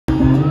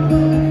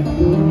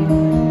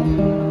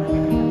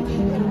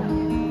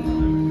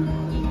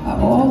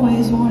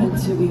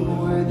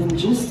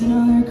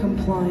another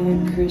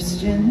compliant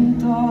Christian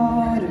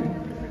daughter.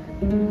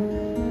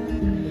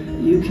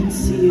 You can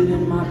see it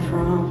in my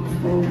prom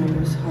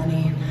photos,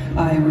 honey.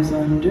 I was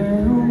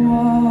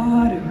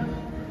underwater.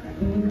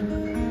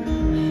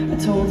 I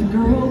told the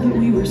girl that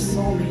we were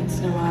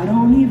soulmates. Now I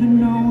don't even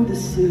know the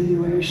city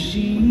where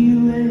she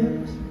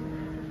lives.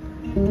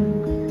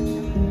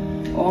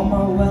 All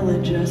my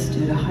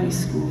well-adjusted high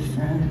school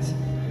friends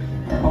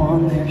are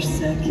on their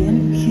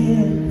second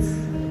kids.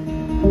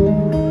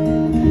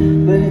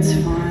 But it's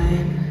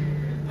fine,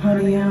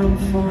 honey, I'm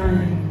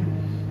fine.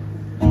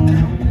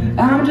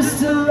 I'm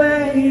just a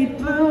late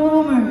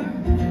bloomer.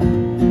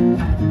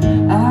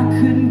 I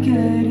couldn't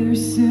get here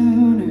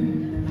sooner.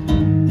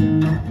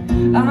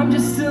 I'm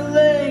just a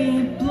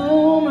late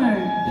bloomer.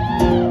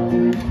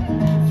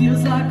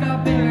 Feels like I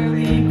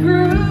barely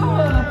grew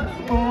up.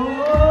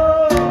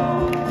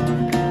 Oh,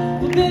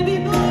 well, baby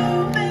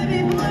bloom,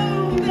 baby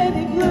bloom,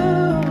 baby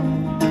bloom.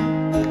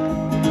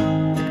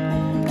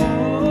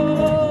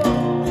 Oh,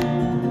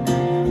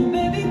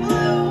 baby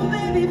bloom,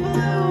 baby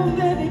bloom,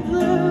 baby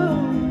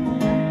bloom.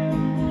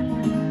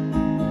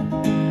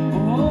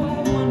 Oh, I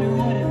wonder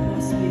what it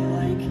must be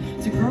like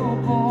to grow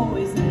up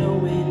always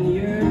knowing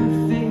your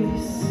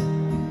face.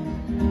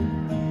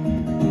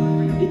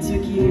 It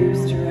took years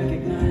to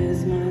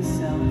recognize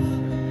myself,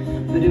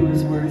 but it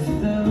was worth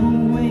the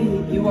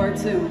wait. You are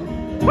too.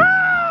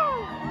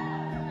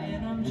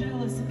 And I'm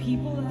jealous of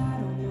people I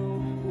don't know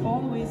who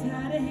always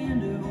had a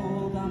hand to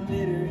hold. I'm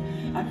bitter,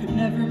 I could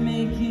never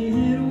make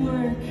it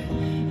work.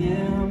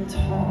 Yeah, I'm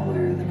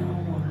taller than I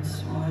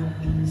once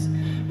was,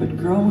 but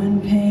growing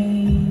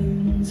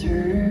pains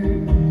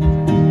hurt.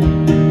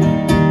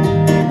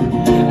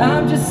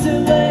 I'm just a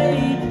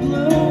late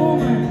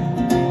bloomer.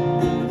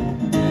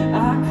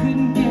 I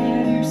couldn't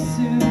get here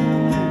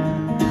sooner.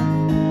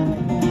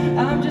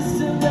 I'm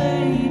just a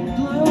late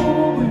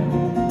bloomer.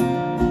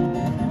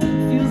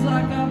 Feels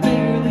like I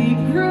barely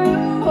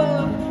grew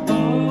up.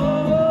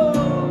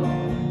 Oh,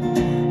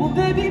 well,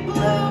 baby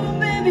bloom,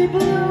 baby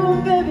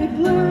bloom, baby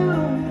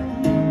bloom.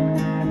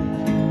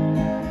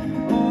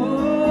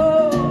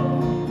 Oh,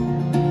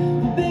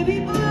 baby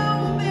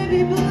bloom,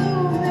 baby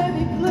bloom,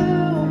 baby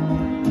bloom.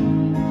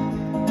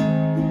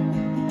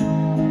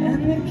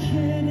 And the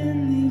kid in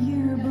the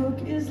yearbook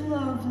is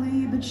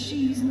lovely, but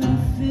she's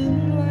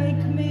nothing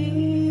like me.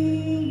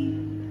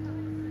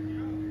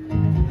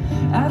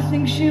 I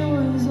think she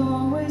was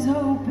always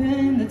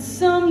hoping that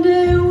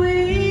someday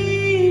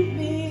we'd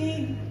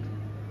meet,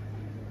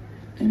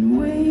 and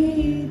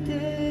we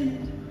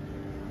did.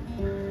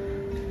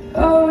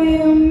 Oh,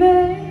 you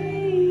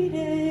made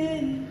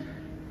it.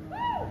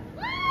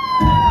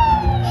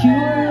 You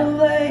were a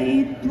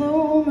late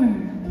bloomer.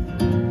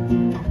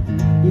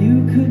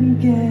 You couldn't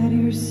get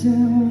here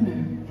sooner.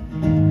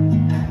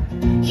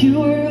 You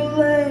were a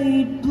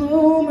late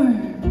bloomer.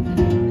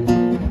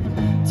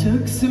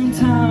 Took some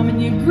time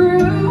and you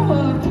grew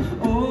up.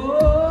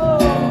 Oh,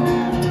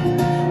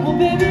 well,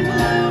 baby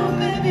bloom,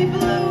 baby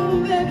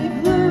bloom, baby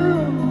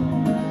bloom.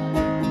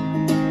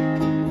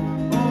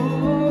 Oh,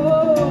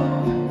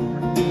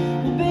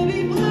 well, baby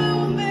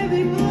bloom,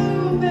 baby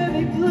bloom,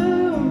 baby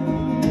bloom.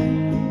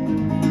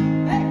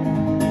 Hey.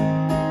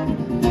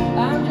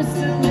 I'm just a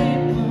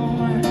late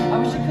bloomer. I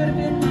wish I could have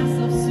been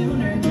myself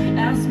sooner.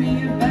 Ask me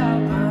about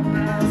my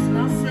past and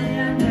I'll say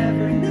I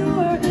never knew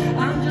her.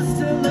 I'm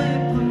just a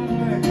late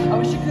bloomer. I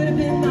wish I could have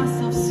been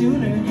myself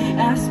sooner.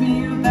 Ask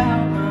me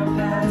about my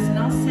past and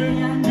I'll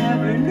say I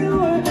never knew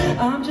her.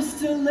 I'm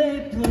just a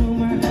late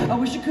bloomer. I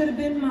wish I could have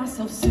been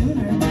myself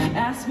sooner.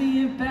 Ask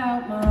me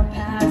about my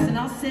past and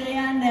I'll say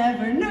I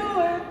never knew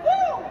her.